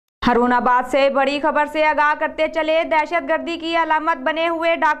हारूनाबाद से बड़ी खबर से आगाह करते चले, दहशतगर्दी की अलामत बने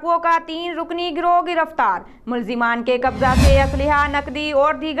हुए डाकुओं का 3 रुकनी गिरोह गिरफ्तार। मुलजिमान के कब्जा से असलहा, नकदी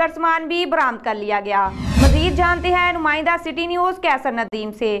और दीगर सामान भी बरामद कर लिया गया। मजीद जानते हैं नुमाइंदा सिटी न्यूज कैसर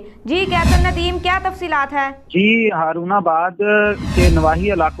नदीम से। जी कैसर नदीम, क्या तफसीलात है? जी, हारूनाबाद के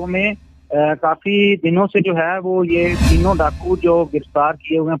नवाही इलाकों में काफी दिनों से जो है वो ये तीनों डाकू जो गिरफ्तार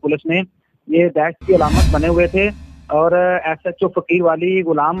किए हुए हैं पुलिस ने, ये दहशत की अलामत बने हुए थे और SHO फकीर वाली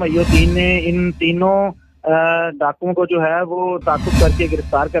गुलाम मईनुद्दीन ने इन तीनों डाकुओं को जो है वो ताकुब करके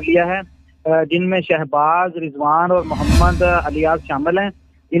गिरफ्तार कर लिया है, जिनमें शहबाज, रिजवान और मोहम्मद अलियास शामिल हैं।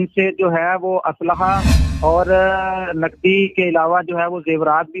 इनसे जो है वो असलहा और नकदी के अलावा जो है वो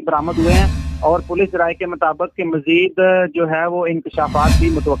जेवरात भी बरामद हुए हैं और पुलिस राय के मुताबिक के मजीद जो है वो इंकशाफात भी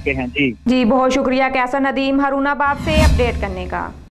मुतवक्के हैं। जी बहुत शुक्रिया कैसर नदीम हारूनाबाद से अपडेट करने का।